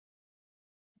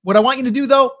What I want you to do,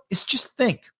 though, is just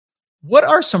think, what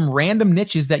are some random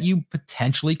niches that you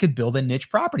potentially could build a niche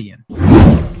property in?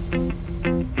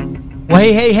 Well,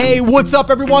 hey, what's up,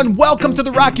 everyone? Welcome to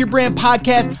the Rock Your Brand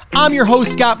Podcast. I'm your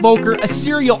host, Scott Voelker, a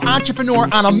serial entrepreneur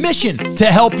on a mission to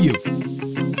help you.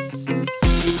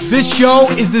 This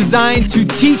show is designed to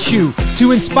teach you,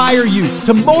 to inspire you,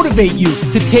 to motivate you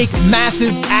to take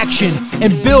massive action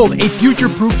and build a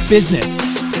future-proof business.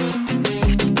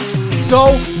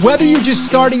 So, whether you're just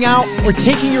starting out or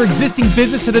taking your existing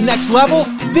business to the next level,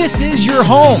 this is your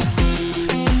home.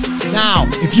 Now,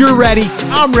 if you're ready,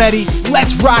 I'm ready.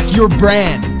 Let's rock your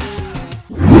brand.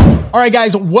 All right,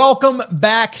 guys, welcome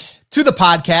back to the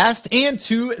podcast and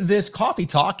to this coffee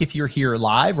talk if you're here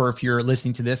live or if you're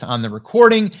listening to this on the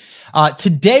recording.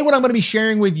 Today, what I'm going to be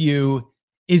sharing with you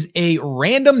is a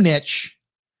random niche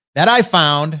that I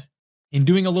found in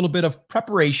doing a little bit of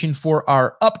preparation for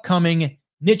our upcoming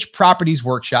Niche Properties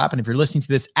Workshop. And if you're listening to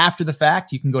this after the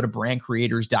fact, you can go to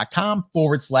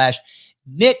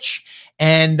brandcreators.com/niche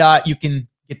and you can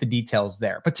get the details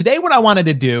there. But today, what I wanted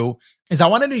to do is I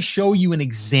wanted to show you an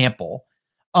example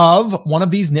of one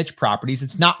of these niche properties.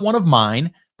 It's not one of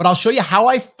mine, but I'll show you how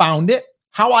I found it,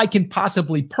 how I can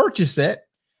possibly purchase it,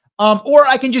 or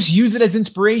I can just use it as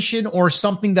inspiration or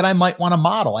something that I might want to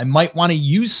model. I might want to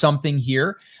use something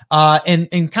here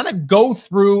and kind of go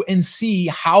through and see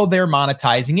how they're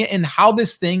monetizing it and how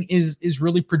this thing is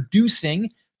really producing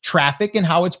traffic and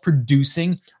how it's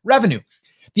producing revenue.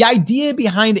 The idea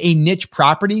behind a niche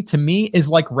property to me is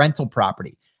like rental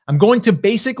property. I'm going to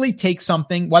basically take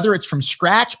something, whether it's from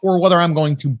scratch or whether I'm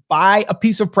going to buy a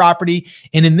piece of property.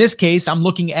 And in this case, I'm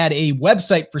looking at a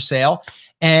website for sale.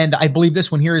 And I believe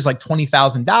this one here is like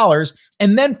 $20,000.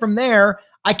 And then from there,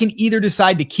 I can either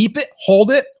decide to keep it,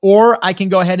 hold it, or I can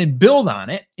go ahead and build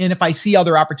on it. And if I see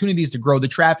other opportunities to grow the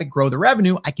traffic, grow the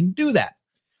revenue, I can do that.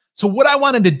 So what I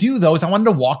wanted to do, though, is I wanted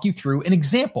to walk you through an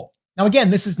example. Now,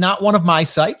 again, this is not one of my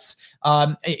sites.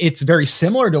 It's very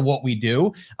similar to what we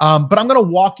do, but I'm going to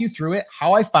walk you through it,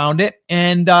 how I found it,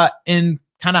 and kind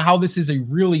of how this is a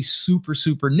really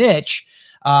super niche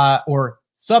or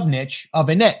sub niche of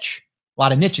a niche. A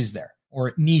lot of niches there,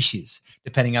 or niches,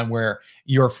 depending on where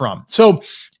you're from. So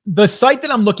the site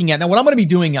that I'm looking at now, what I'm going to be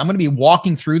doing, I'm going to be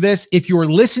walking through this. If you're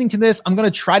listening to this, I'm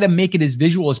going to try to make it as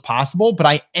visual as possible, but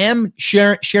I am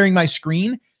sharing my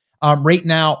screen right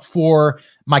now for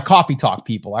my coffee talk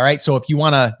people. All right. So if you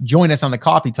want to join us on the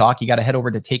coffee talk, you got to head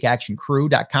over to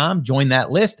takeactioncrew.com, join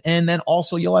that list. And then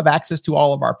also you'll have access to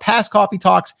all of our past coffee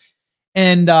talks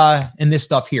and this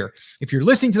stuff here. If you're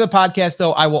listening to the podcast,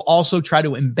 though, I will also try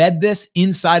to embed this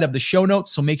inside of the show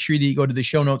notes. So make sure that you go to the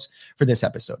show notes for this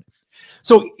episode.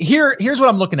 So here's what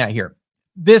I'm looking at here.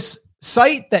 This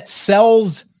site that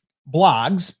sells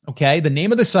blogs. Okay. The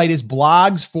name of the site is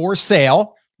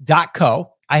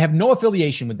blogsforsale.co. I have no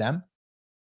affiliation with them.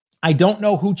 I don't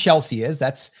know who Chelsea is.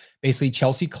 That's basically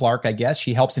Chelsea Clark, I guess.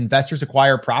 She helps investors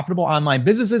acquire profitable online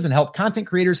businesses and help content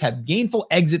creators have gainful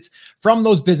exits from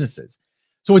those businesses.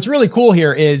 So what's really cool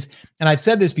here is, and I've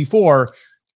said this before,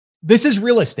 this is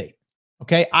real estate.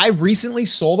 Okay. I've recently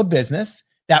sold a business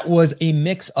that was a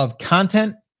mix of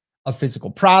content, of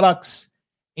physical products,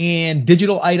 and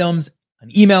digital items, an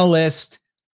email list,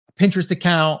 a Pinterest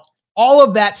account. All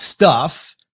of that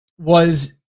stuff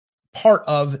was part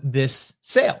of this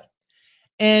sale.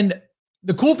 And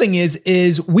the cool thing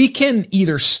is we can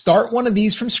either start one of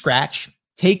these from scratch,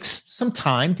 takes some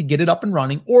time to get it up and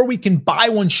running, or we can buy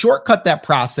one, shortcut that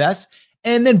process,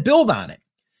 and then build on it.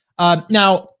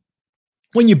 Now,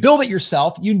 when you build it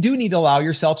yourself, you do need to allow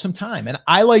yourself some time. And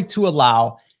I like to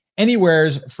allow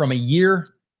anywhere from a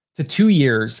year to 2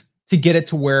 years to get it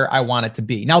to where I want it to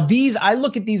be. Now, I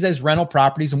look at these as rental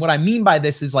properties. And what I mean by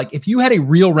this is, like, if you had a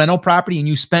real rental property and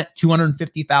you spent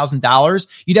 $250,000,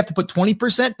 you'd have to put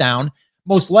 20% down.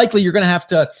 Most likely you're going to have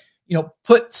to,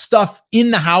 put stuff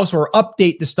in the house or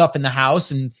update the stuff in the house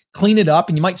and clean it up.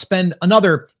 And you might spend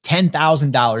another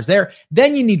 $10,000 there.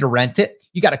 Then you need to rent it.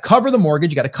 You got to cover the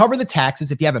mortgage. You got to cover the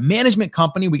taxes. If you have a management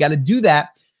company, we got to do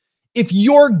that. If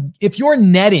you're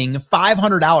netting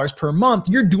 $500 per month,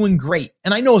 you're doing great.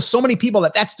 And I know so many people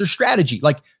that's their strategy.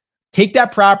 Like, take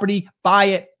that property, buy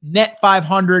it, net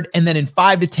 500, and then in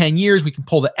 5 to 10 years, we can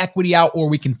pull the equity out, or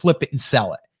we can flip it and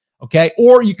sell it. Okay.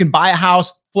 Or you can buy a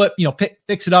house, flip,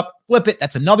 fix it up, flip it.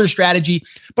 That's another strategy,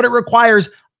 but it requires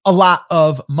a lot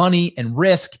of money and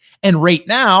risk. And right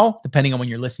now, depending on when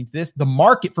you're listening to this, the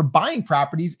market for buying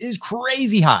properties is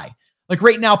crazy high. Like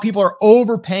right now, people are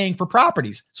overpaying for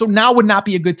properties. So now would not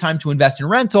be a good time to invest in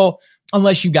rental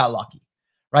unless you got lucky,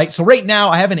 right? So right now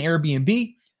I have an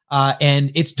Airbnb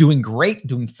and it's doing great,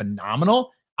 doing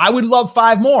phenomenal. I would love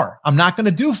 5 more. I'm not going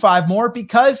to do 5 more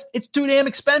because it's too damn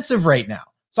expensive right now.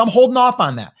 So I'm holding off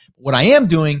on that. What I am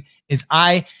doing is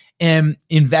I am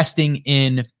investing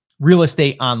in real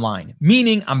estate online,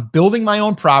 meaning I'm building my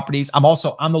own properties. I'm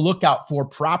also on the lookout for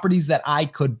properties that I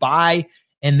could buy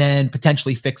and then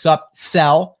potentially fix up,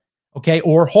 sell, okay,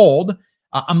 or hold.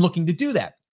 I'm looking to do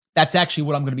that. That's actually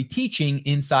what I'm going to be teaching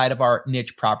inside of our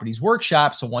Niche Properties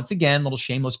workshop. So once again, little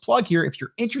shameless plug here. If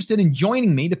you're interested in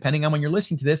joining me, depending on when you're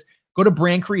listening to this, go to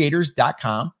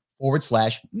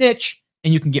brandcreators.com/niche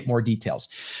and you can get more details.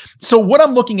 So what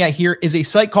I'm looking at here is a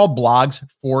site called Blogs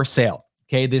for Sale.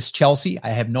 Okay, this Chelsea, I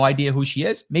have no idea who she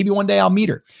is. Maybe one day I'll meet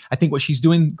her. I think what she's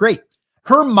doing great.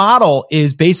 Her model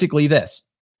is basically this.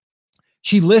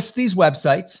 She lists these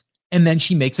websites and then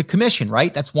she makes a commission,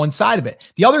 right? That's one side of it.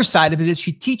 The other side of it is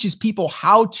she teaches people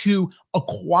how to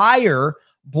acquire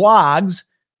blogs,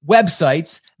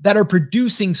 websites that are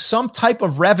producing some type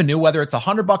of revenue, whether it's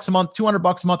 $100 a month,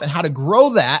 $200 a month, and how to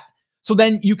grow that. So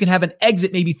then you can have an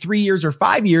exit maybe 3 years or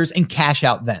 5 years and cash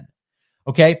out then.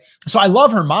 Okay. So I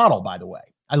love her model, by the way.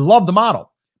 I love the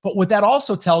model. But what that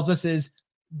also tells us is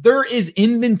there is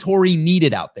inventory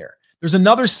needed out there. There's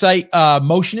another site,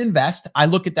 Motion Invest. I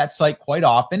look at that site quite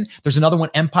often. There's another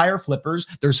one, Empire Flippers.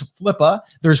 There's Flippa.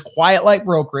 There's Quiet Light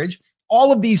Brokerage.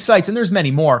 All of these sites, and there's many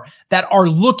more, that are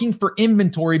looking for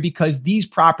inventory because these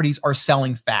properties are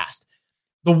selling fast.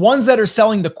 The ones that are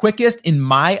selling the quickest, in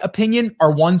my opinion,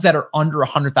 are ones that are under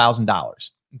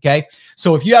 $100,000. Okay.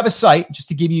 So if you have a site, just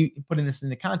to give you, putting this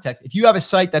into context, if you have a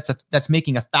site that's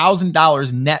making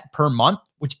 $1,000 net per month,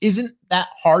 which isn't that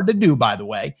hard to do, by the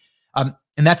way,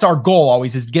 and that's our goal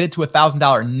always, is to get it to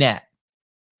 $1,000 net.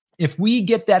 If we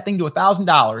get that thing to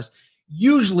 $1,000,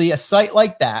 usually a site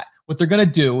like that, what they're going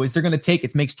to do is they're going to take,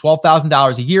 it makes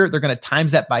 $12,000 a year. They're going to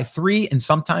times that by 3 and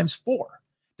sometimes 4,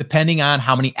 depending on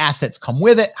how many assets come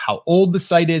with it, how old the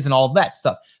site is, and all of that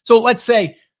stuff. So let's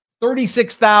say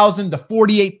 $36,000 to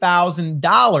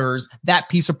 $48,000, that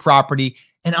piece of property.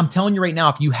 And I'm telling you right now,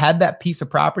 if you had that piece of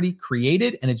property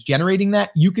created and it's generating that,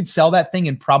 you could sell that thing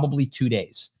in probably 2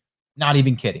 days. Not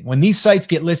even kidding. When these sites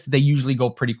get listed, they usually go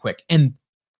pretty quick. And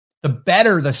the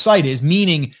better the site is,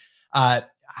 meaning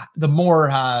the more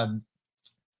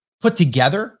put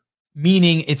together,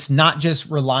 meaning it's not just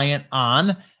reliant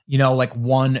on, like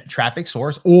one traffic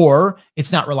source, or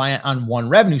it's not reliant on one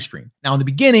revenue stream. Now, in the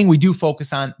beginning, we do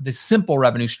focus on the simple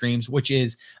revenue streams, which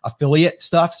is affiliate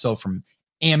stuff. So from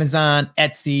Amazon,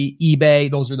 Etsy,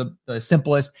 eBay, those are the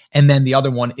simplest. And then the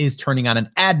other one is turning on an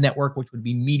ad network, which would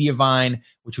be Mediavine,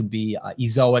 which would be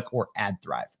Ezoic or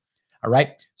AdThrive. All right.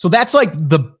 So that's like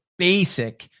the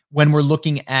basic when we're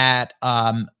looking at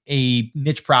a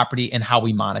niche property and how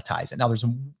we monetize it. Now, there's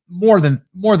more than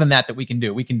that we can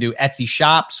do. We can do Etsy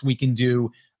shops. We can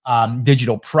do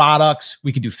digital products.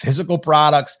 We can do physical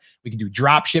products. We can do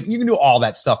drop shipping. You can do all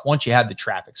that stuff once you have the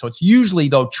traffic. So it's usually,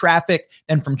 though, traffic.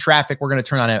 Then from traffic, we're going to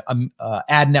turn on a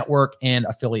ad network and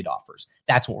affiliate offers.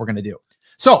 That's what we're going to do.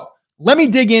 So let me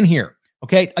dig in here.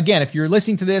 Okay. Again, if you're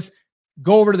listening to this,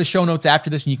 go over to the show notes after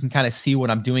this and you can kind of see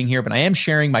what I'm doing here, but I am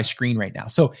sharing my screen right now.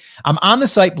 So I'm on the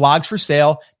site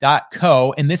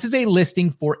blogsforsale.co, and this is a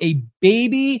listing for a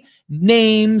baby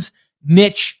names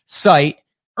niche site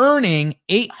earning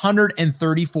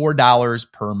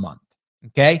 $834 per month.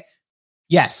 Okay.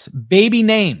 Yes. Baby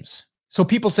names. So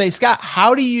people say, Scott,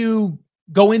 how do you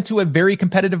go into a very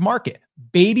competitive market?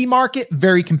 Baby market,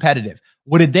 very competitive.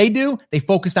 What did they do? They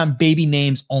focused on baby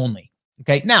names only.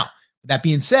 Okay. Now, that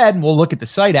being said, and we'll look at the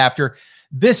site after,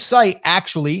 this site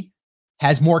actually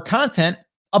has more content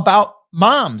about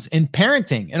moms and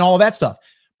parenting and all of that stuff.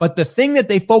 But the thing that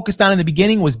they focused on in the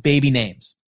beginning was baby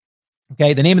names.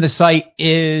 Okay. The name of the site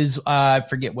is, I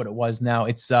forget what it was now.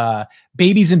 It's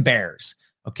Babies and Bears.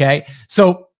 Okay.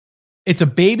 So it's a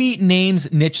baby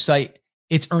names niche site.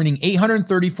 It's earning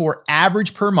 $834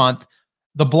 average per month.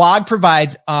 The blog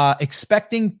provides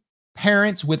expecting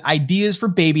parents with ideas for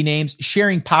baby names,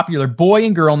 sharing popular boy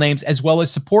and girl names, as well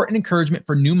as support and encouragement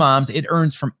for new moms. It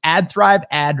earns from AdThrive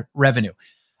ad revenue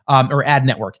or ad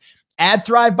network.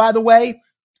 AdThrive, by the way,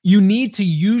 you need to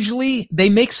usually, they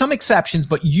make some exceptions,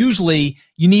 but usually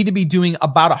you need to be doing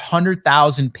about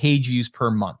 100,000 page views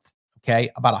per month. Okay.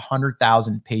 About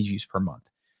 100,000 page views per month.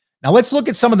 Now let's look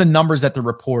at some of the numbers that they're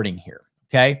reporting here.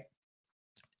 Okay.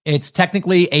 It's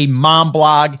technically a mom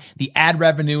blog. The ad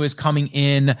revenue is coming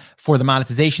in for the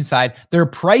monetization side. They're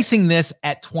pricing this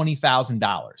at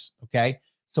 $20,000. Okay.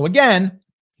 So again,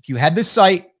 if you had this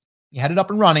site, you had it up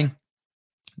and running,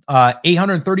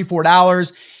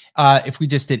 $834. If we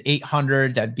just did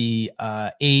 800, that'd be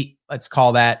let's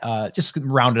call that, just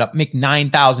round it up, make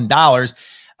 $9,000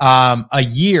 a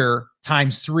year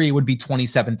times 3 would be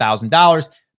 $27,000.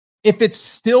 If it's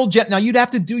still now you'd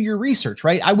have to do your research,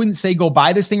 right? I wouldn't say go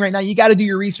buy this thing right now. You got to do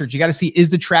your research. You got to see,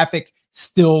 is the traffic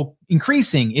still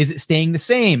increasing? Is it staying the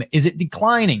same? Is it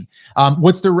declining?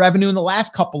 What's the revenue in the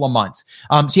last couple of months?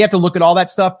 So you have to look at all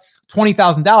that stuff.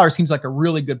 $20,000 seems like a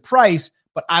really good price,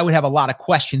 but I would have a lot of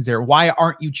questions there. Why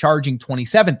aren't you charging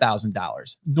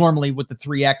 $27,000? Normally with the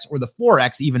 3X or the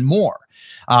 4X, even more.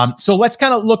 So let's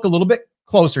kind of look a little bit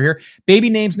closer here. Baby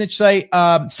names niche site,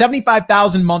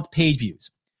 75,000 month page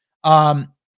views.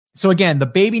 So again, the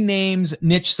baby names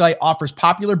niche site offers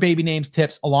popular baby names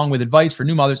tips along with advice for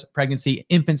new mothers, pregnancy,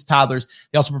 infants, toddlers.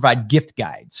 They also provide gift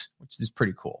guides, which is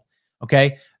pretty cool.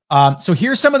 Okay. So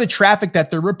here's some of the traffic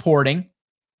that they're reporting.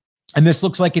 And this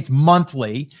looks like it's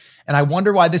monthly. And I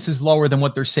wonder why this is lower than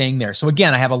what they're saying there. So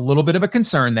again, I have a little bit of a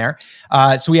concern there.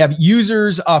 So we have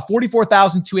users,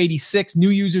 44,286,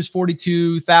 new users,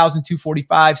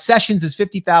 42,245, sessions is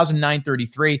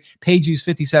 50,933, page views,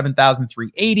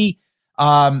 57,380.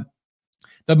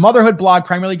 The motherhood blog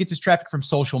primarily gets its traffic from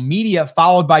social media,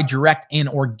 followed by direct and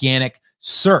organic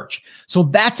search. So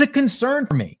that's a concern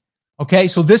for me. Okay.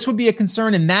 So this would be a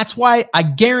concern. And that's why I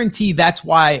guarantee that's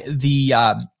why the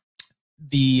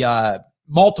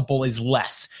multiple is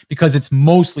less, because it's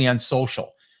mostly on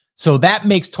social. So that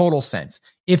makes total sense.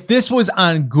 If this was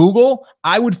on Google,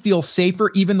 I would feel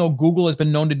safer, even though Google has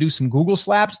been known to do some Google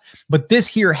slaps. But this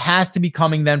here has to be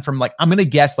coming then from, like, I'm going to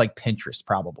guess like Pinterest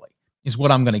probably is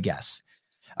what I'm going to guess.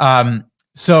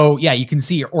 So yeah, you can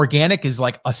see organic is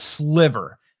like a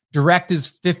sliver. Direct is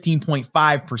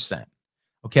 15.5%.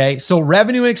 Okay. So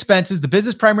revenue and expenses, the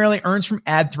business primarily earns from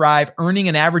AdThrive, earning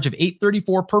an average of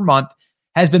 $834 per month,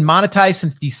 has been monetized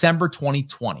since December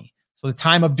 2020. So the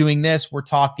time of doing this, we're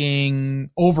talking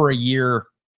over a year.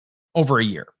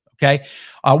 Okay.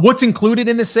 What's included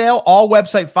in the sale? All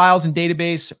website files and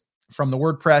database from the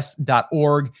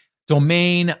WordPress.org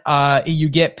domain. You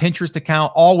get Pinterest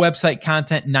account, all website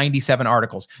content, 97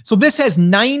 articles. So this has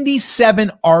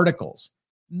 97 articles,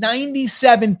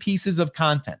 97 pieces of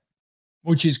content,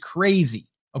 which is crazy.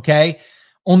 Okay.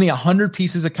 Only 100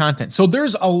 pieces of content. So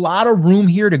there's a lot of room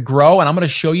here to grow. And I'm going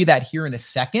to show you that here in a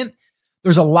second.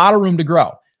 There's a lot of room to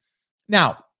grow.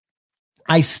 Now,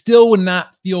 I still would not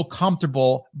feel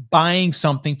comfortable buying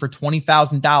something for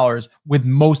 $20,000 with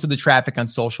most of the traffic on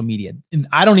social media. And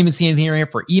I don't even see anything here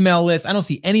for email lists. I don't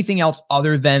see anything else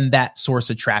other than that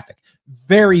source of traffic.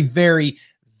 Very, very,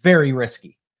 very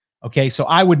risky. Okay. So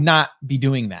I would not be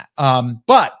doing that.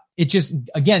 But it just,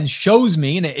 again, shows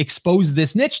me and it exposed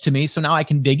this niche to me. So now I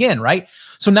can dig in, right?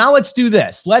 So now let's do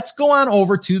this. Let's go on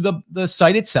over to the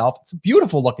site itself. It's a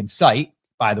beautiful looking site,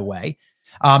 by the way.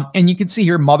 And you can see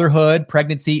here, motherhood,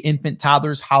 pregnancy, infant,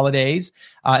 toddlers, holidays.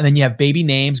 And then you have baby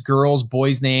names, girls,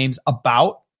 boys' names.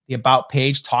 About, the about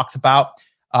page talks about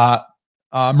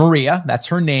Maria. That's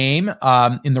her name.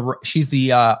 She's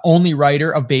the only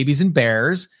writer of Babies and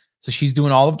Bears. So she's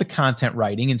doing all of the content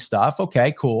writing and stuff.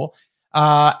 Okay, cool.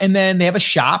 And then they have a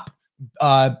shop,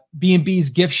 B&B's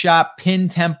gift shop, pin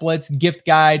templates, gift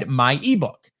guide, my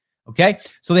ebook. Okay.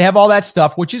 So they have all that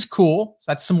stuff, which is cool.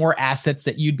 So that's some more assets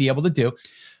that you'd be able to do.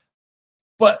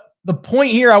 But the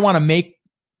point here I want to make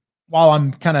while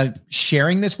I'm kind of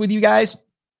sharing this with you guys,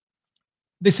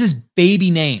 this is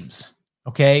baby names.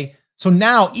 Okay. So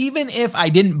now, even if I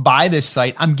didn't buy this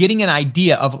site, I'm getting an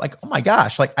idea of like, oh my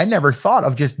gosh, like I never thought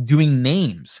of just doing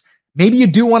names. Maybe you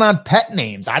do one on pet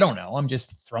names. I don't know. I'm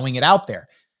just throwing it out there.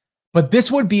 But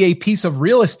this would be a piece of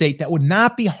real estate that would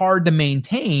not be hard to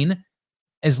maintain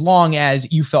as long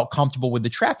as you felt comfortable with the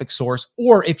traffic source,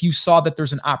 or if you saw that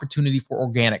there's an opportunity for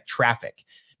organic traffic.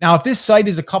 Now, if this site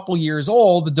is a couple years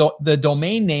old, the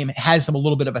domain name has a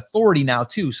little bit of authority now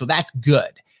too. So that's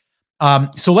good.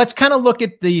 So let's kind of look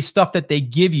at the stuff that they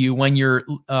give you when you're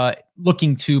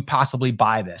looking to possibly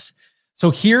buy this. So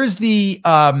here's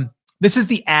this is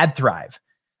the AdThrive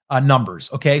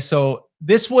numbers. Okay. So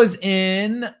this was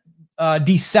in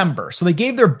December. So they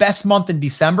gave their best month in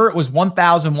December. It was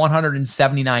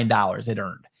 $1,179 it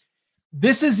earned.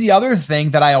 This is the other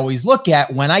thing that I always look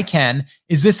at when I can,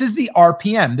 is this is the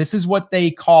RPM. This is what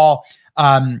they call,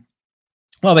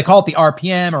 they call it the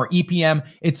RPM or EPM.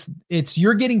 It's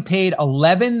you're getting paid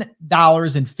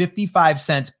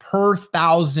 $11.55 per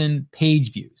 1,000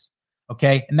 page views.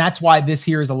 Okay. And that's why this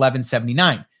here is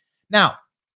 $11.79. Now,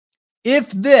 if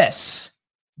this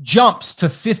jumps to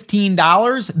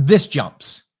 $15, this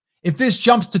jumps. If this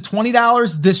jumps to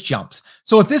 $20, this jumps.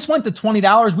 So if this went to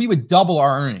 $20, we would double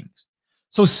our earnings.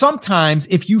 So sometimes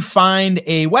if you find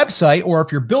a website, or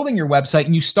if you're building your website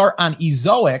and you start on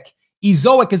Ezoic is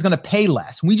going to pay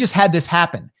less. We just had this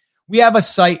happen. We have a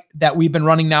site that we've been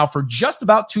running now for just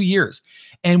about 2 years.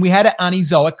 And we had it on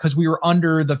Ezoic because we were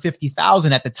under the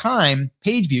 50,000 at the time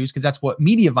page views, because that's what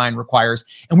Mediavine requires.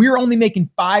 And we were only making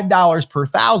 $5 per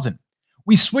thousand.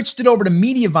 We switched it over to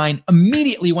Mediavine,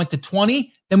 immediately went to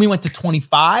 20, then we went to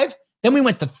 25, then we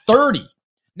went to 30.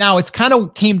 Now it's kind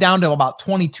of came down to about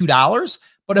 $22.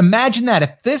 But imagine that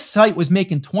if this site was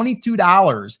making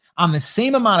 $22 on the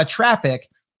same amount of traffic,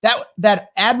 that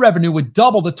ad revenue would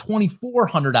double to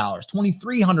 $2,400,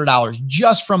 $2,300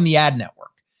 just from the ad network.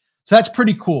 So that's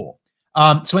pretty cool.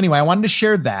 So anyway, I wanted to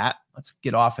share that. Let's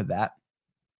get off of that.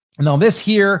 Now this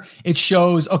here, it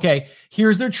shows, okay,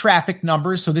 here's their traffic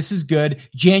numbers. So this is good.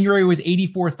 January was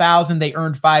 84,000. They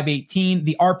earned 518.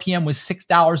 The RPM was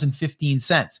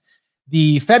 $6.15.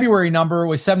 The February number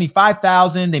was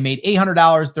 75,000. They made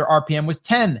 $800. Their RPM was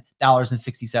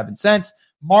 $10.67.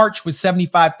 March was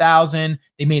 75,000.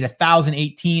 They made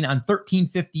 1,018 on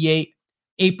 1,358.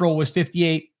 April was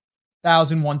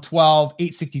 58,112,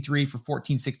 863 for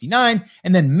 1,469.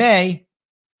 And then May,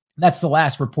 that's the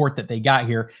last report that they got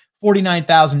here,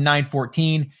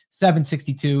 49,914,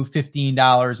 762,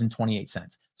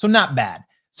 $15.28. So not bad.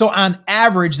 So on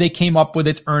average, they came up with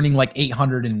it's earning like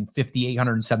 $850,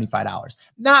 $875.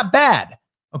 Not bad.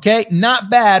 Okay. Not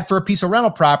bad for a piece of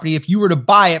rental property. If you were to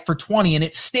buy it for 20 and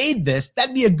it stayed this,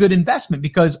 that'd be a good investment,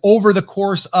 because over the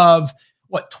course of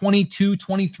 22,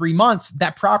 23 months,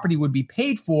 that property would be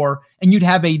paid for and you'd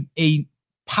have a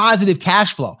positive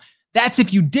cash flow. That's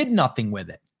if you did nothing with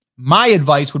it. My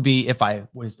advice would be, if I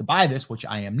was to buy this, which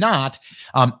I am not,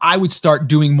 I would start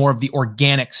doing more of the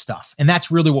organic stuff. And that's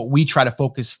really what we try to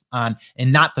focus on,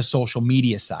 and not the social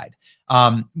media side.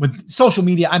 With social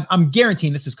media, I'm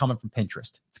guaranteeing this is coming from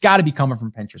Pinterest. It's got to be coming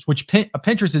from Pinterest, which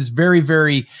Pinterest is very,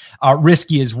 very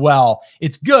risky as well.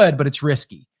 It's good, but it's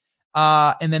risky.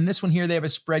 And then this one here, they have a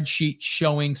spreadsheet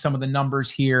showing some of the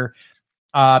numbers here.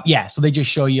 So they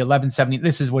just show you 1170.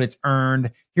 This is what it's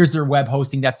earned. Here's their web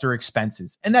hosting. That's their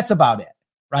expenses. And that's about it,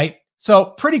 right? So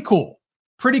pretty cool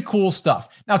stuff.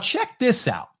 Now check this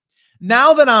out.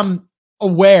 Now that I'm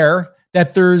aware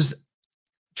that there's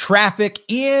traffic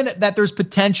and that there's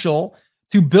potential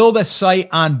to build a site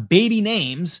on baby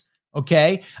names.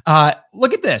 Okay.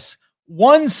 Look at this.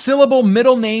 1-syllable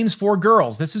middle names for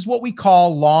girls. This is what we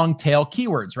call long tail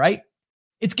keywords, right?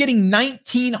 It's getting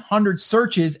 1,900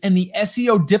 searches and the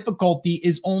SEO difficulty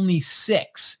is only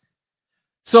 6.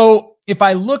 So if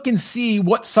I look and see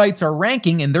what sites are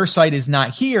ranking, and their site is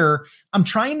not here, I'm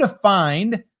trying to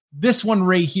find this one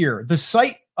right here. The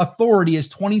site authority is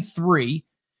 23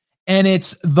 and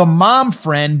it's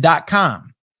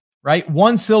themomfriend.com, right?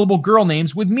 1-syllable girl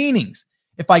names with meanings.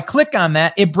 If I click on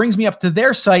that, it brings me up to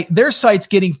their site. Their site's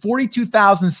getting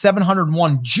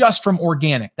 42,701 just from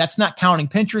organic. That's not counting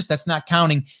Pinterest. That's not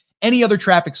counting any other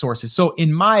traffic sources. So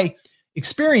in my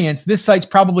experience, this site's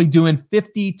probably doing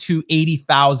 50 to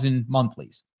 80,000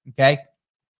 monthlies. Okay.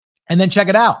 And then check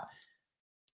it out.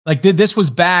 Like this was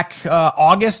back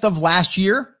August of last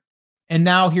year. And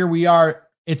now here we are.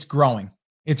 It's growing.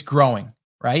 It's growing.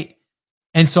 Right.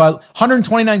 And so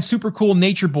 129 super cool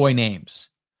nature boy names.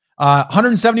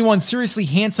 171 seriously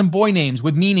handsome boy names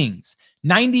with meanings,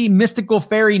 90 mystical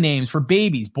fairy names for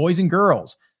babies, boys and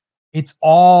girls. It's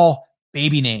all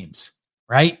baby names,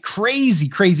 right? Crazy,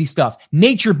 crazy stuff.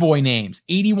 Nature boy names,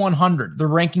 8,100. They're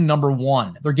ranking number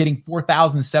 1. They're getting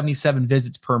 4,077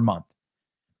 visits per month.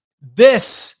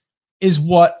 This is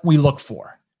what we look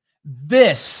for.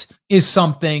 This is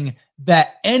something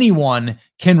that anyone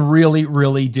can really,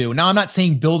 really do. Now, I'm not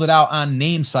saying build it out on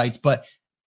name sites, but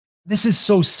this is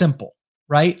so simple,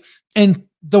 right? And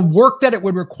the work that it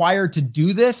would require to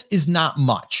do this is not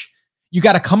much. You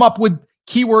got to come up with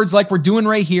keywords like we're doing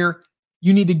right here.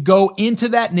 You need to go into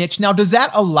that niche. Now, does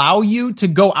that allow you to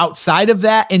go outside of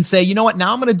that and say, you know what,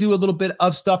 now I'm going to do a little bit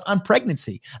of stuff on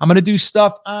pregnancy. I'm going to do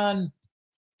stuff on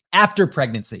after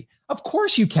pregnancy. Of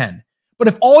course you can. But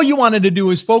if all you wanted to do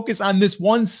is focus on this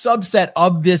one subset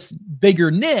of this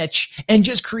bigger niche and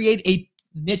just create a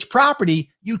niche property,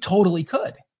 you totally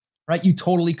could. Right? You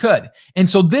totally could. And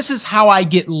so this is how I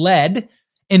get led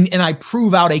and I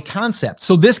prove out a concept.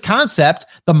 So this concept,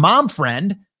 the mom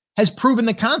friend, has proven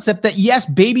the concept that yes,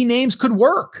 baby names could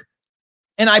work.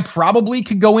 And I probably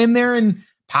could go in there and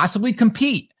possibly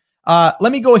compete.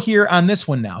 Let me go here on this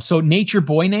one now. So nature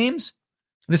boy names.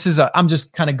 This is I'm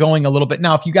just kind of going a little bit.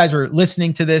 Now, if you guys are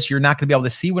listening to this, you're not going to be able to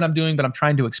see what I'm doing, but I'm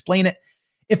trying to explain it.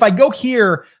 If I go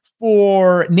here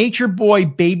for nature boy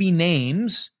baby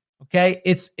names, okay,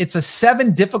 it's a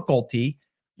 7 difficulty,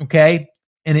 okay,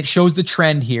 and it shows the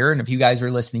trend here. And if you guys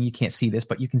are listening, you can't see this,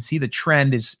 but you can see the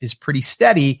trend is pretty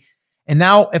steady. And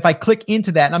now if I click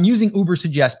into that, and I'm using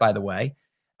Ubersuggest, by the way,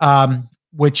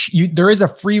 there is a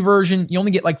free version. You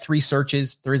only get like 3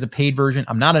 searches. There is a paid version.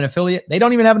 I'm not an affiliate. They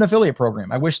don't even have an affiliate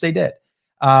program. I wish they did.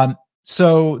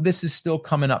 So this is still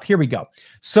coming up. Here we go.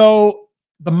 So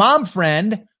the mom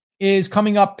friend is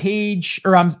coming up I'm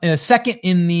second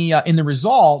in the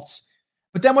results.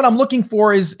 But then what I'm looking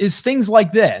for is things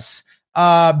like this,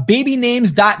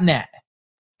 babynames.net.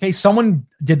 Okay. Someone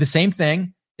did the same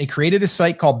thing. They created a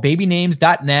site called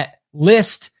babynames.net,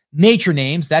 list nature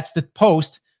names. That's the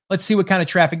post. Let's see what kind of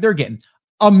traffic they're getting.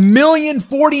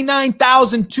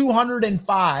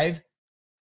 1,049,205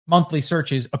 monthly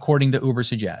searches, according to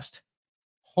Ubersuggest.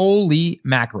 Holy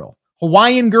mackerel.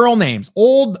 Hawaiian girl names,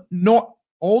 Old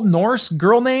Norse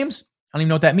girl names. I don't even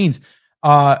know what that means.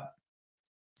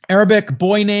 Arabic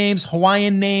boy names,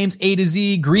 Hawaiian names, A to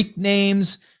Z, Greek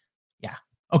names. Yeah.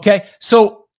 Okay.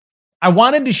 So I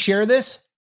wanted to share this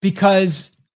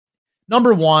because,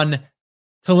 number one,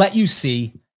 to let you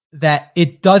see that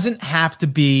it doesn't have to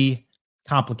be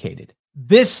complicated.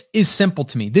 This is simple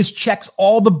to me. This checks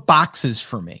all the boxes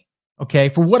for me, okay,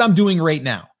 for what I'm doing right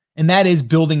now, and that is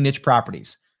building niche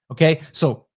properties, okay?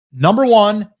 So number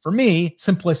one, for me,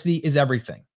 simplicity is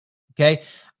everything, okay?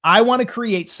 I want to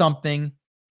create something,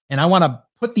 and I want to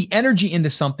put the energy into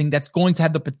something that's going to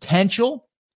have the potential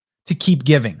to keep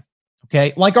giving,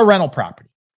 okay? Like a rental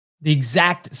property, the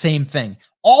exact same thing.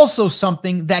 Also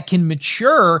something that can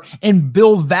mature and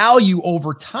build value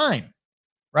over time,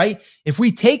 right? If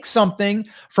we take something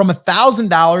from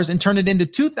 $1,000 and turn it into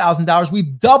 $2,000,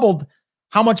 we've doubled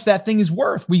how much that thing is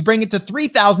worth. We bring it to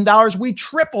 $3,000, we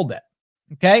tripled it,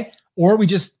 okay? Or we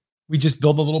just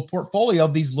build a little portfolio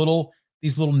of these little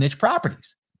niche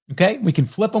properties, okay? We can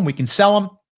flip them, we can sell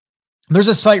them. There's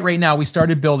a site right now we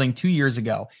started building 2 years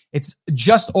ago. It's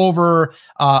just over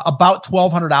about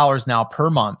 $1,200 now per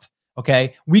month.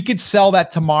 Okay. We could sell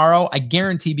that tomorrow. I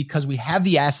guarantee, because we have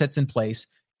the assets in place.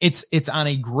 It's on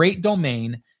a great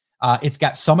domain. It's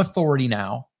got some authority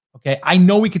now. Okay. I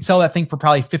know we could sell that thing for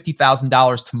probably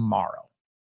 $50,000 tomorrow.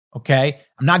 Okay.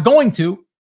 I'm not going to,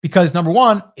 because number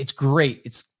one, it's great.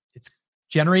 It's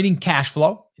generating cash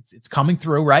flow. It's coming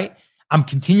through, right? I'm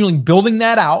continually building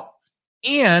that out,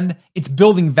 and it's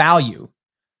building value.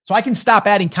 So I can stop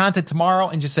adding content tomorrow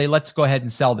and just say, let's go ahead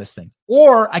and sell this thing.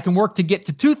 Or I can work to get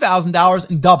to $2,000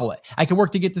 and double it. I can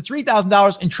work to get to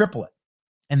 $3,000 and triple it.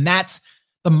 And that's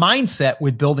the mindset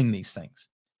with building these things.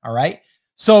 All right.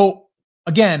 So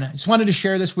again, I just wanted to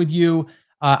share this with you.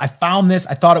 I found this,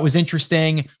 I thought it was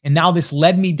interesting. And now this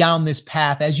led me down this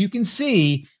path, as you can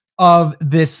see, of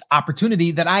this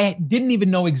opportunity that I didn't even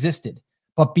know existed.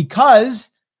 But because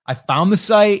I found the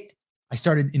site, I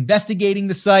started investigating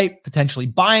the site, potentially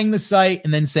buying the site,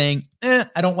 and then saying,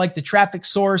 I don't like the traffic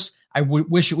source. I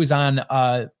wish it was on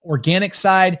organic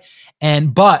side.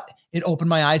 But it opened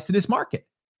my eyes to this market.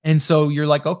 And so you're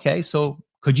like, okay, so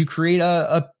could you create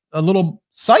a little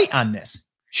site on this?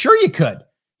 Sure, you could,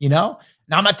 Now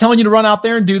I'm not telling you to run out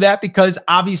there and do that, because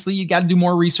obviously you got to do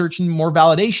more research and more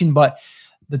validation, but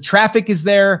the traffic is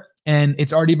there, and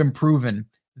it's already been proven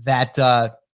that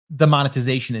the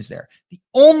monetization is there. The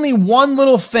only one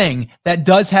little thing that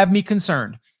does have me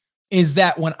concerned is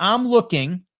that when I'm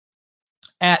looking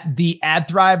at the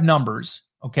AdThrive numbers,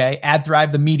 okay,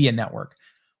 AdThrive, the media network,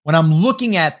 when I'm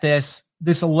looking at this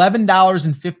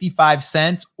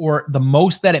 $11.55, or the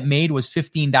most that it made was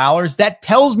 $15, that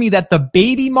tells me that the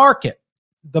baby market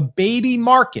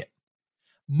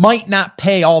might not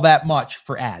pay all that much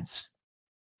for ads.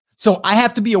 So I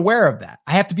have to be aware of that.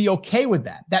 I have to be okay with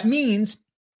that. That means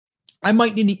I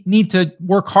might need to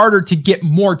work harder to get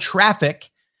more traffic,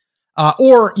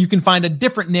 or you can find a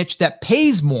different niche that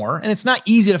pays more. And it's not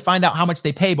easy to find out how much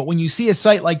they pay, but when you see a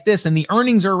site like this and the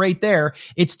earnings are right there,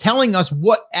 it's telling us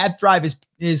what AdThrive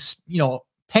is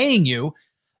paying you.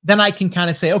 Then I can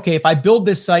kind of say, okay, if I build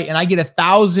this site and I get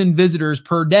 1,000 visitors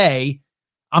per day,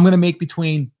 I'm going to make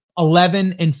between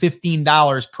 $11 and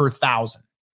 $15 per 1,000.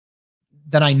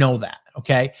 Then I know that.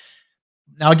 Okay.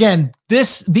 Now, again,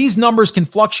 these numbers can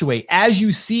fluctuate. As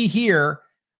you see here,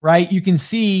 right, you can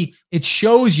see it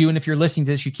shows you, and if you're listening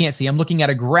to this, you can't see, I'm looking at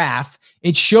a graph.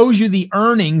 It shows you the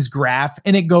earnings graph,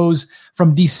 and it goes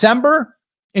from December,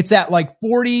 it's at like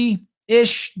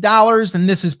 $40-ish, and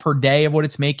this is per day of what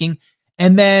it's making.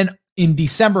 And then in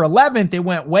December 11th, it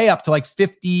went way up to like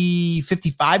 $50,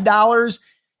 $55.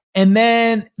 And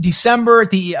then December, at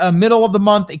the middle of the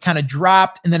month, it kind of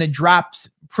dropped, and then it dropped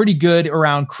pretty good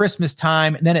around Christmas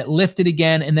time, and then it lifted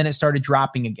again, and then it started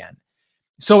dropping again.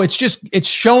 So it's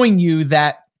showing you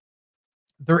that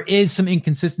there is some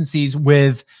inconsistencies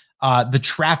with the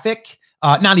traffic,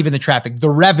 not even the traffic, the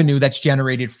revenue that's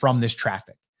generated from this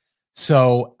traffic.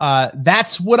 So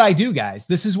that's what I do, guys.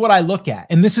 This is what I look at,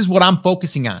 and this is what I'm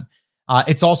focusing on.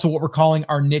 It's also what we're calling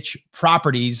our niche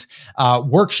properties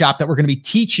workshop that we're going to be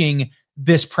teaching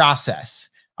this process.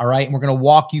 All right. And we're going to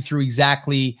walk you through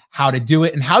exactly how to do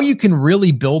it and how you can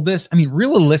really build this. I mean,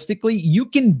 realistically, you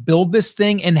can build this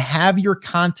thing and have your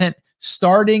content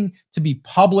starting to be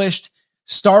published,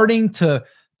 starting to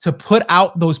put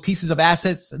out those pieces of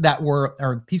assets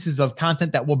or pieces of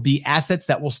content that will be assets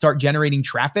that will start generating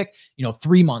traffic,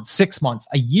 3 months, 6 months,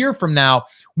 a year from now.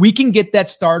 We can get that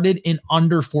started in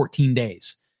under 14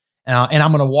 days. And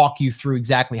I'm going to walk you through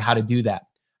exactly how to do that.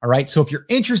 All right. So if you're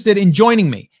interested in joining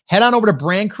me, head on over to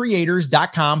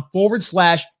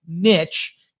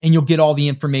brandcreators.com/niche, and you'll get all the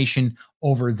information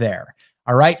over there.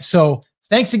 All right. So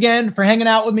thanks again for hanging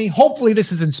out with me. Hopefully this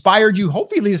has inspired you.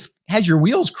 Hopefully this has your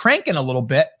wheels cranking a little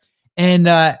bit. And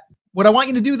what I want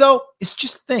you to do, though, is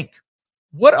just think,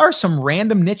 what are some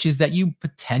random niches that you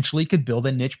potentially could build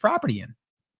a niche property in?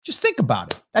 Just think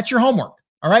about it. That's your homework.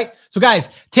 All right. So guys,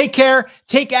 take care,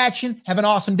 take action, have an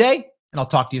awesome day, and I'll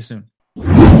talk to you soon.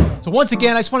 So once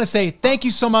again, I just want to say thank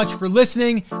you so much for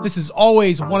listening. This is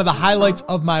always one of the highlights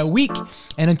of my week.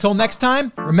 And until next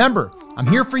time, remember, I'm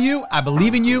here for you. I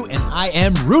believe in you, and I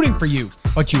am rooting for you.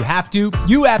 But you have to,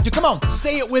 come on,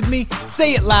 say it with me,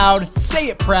 say it loud, say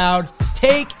it proud,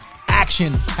 take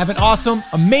action. Have an awesome,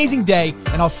 amazing day,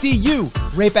 and I'll see you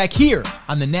right back here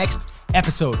on the next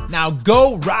episode. Now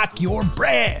go rock your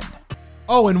brand.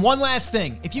 Oh, and one last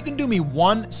thing. If you can do me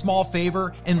one small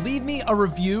favor and leave me a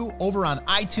review over on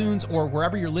iTunes or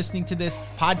wherever you're listening to this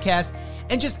podcast,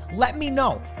 and just let me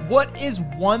know, what is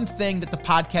one thing that the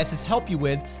podcast has helped you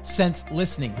with since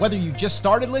listening, whether you just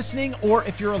started listening or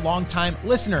if you're a longtime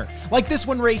listener, like this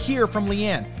one right here from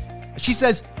Leanne. She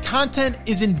says, content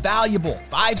is invaluable,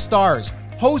 5 stars.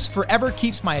 Host forever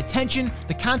keeps my attention.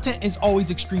 The content is always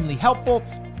extremely helpful.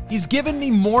 He's given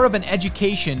me more of an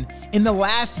education in the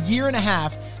last year and a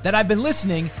half that I've been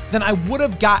listening than I would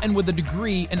have gotten with a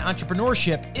degree in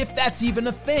entrepreneurship, if that's even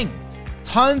a thing.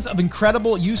 Tons of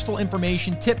incredible, useful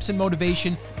information, tips, and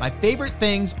motivation. My favorite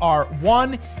things are: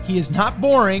 1, he is not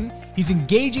boring. He's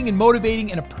engaging and motivating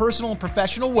in a personal and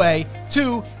professional way.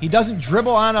 2, he doesn't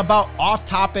dribble on about off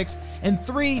topics. And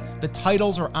 3, the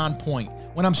titles are on point.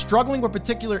 When I'm struggling with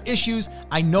particular issues,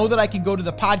 I know that I can go to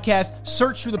the podcast,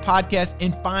 search through the podcast,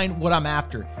 and find what I'm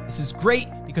after. This is great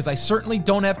because I certainly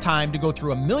don't have time to go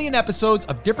through a million episodes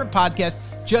of different podcasts,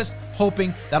 just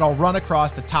hoping that I'll run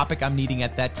across the topic I'm needing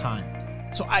at that time.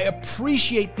 So I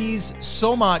appreciate these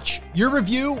so much. Your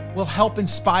review will help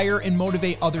inspire and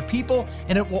motivate other people,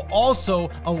 and it will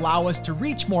also allow us to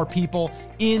reach more people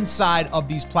inside of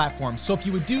these platforms. So if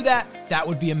you would do that, that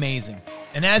would be amazing.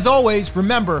 And as always,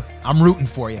 remember, I'm rooting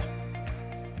for you.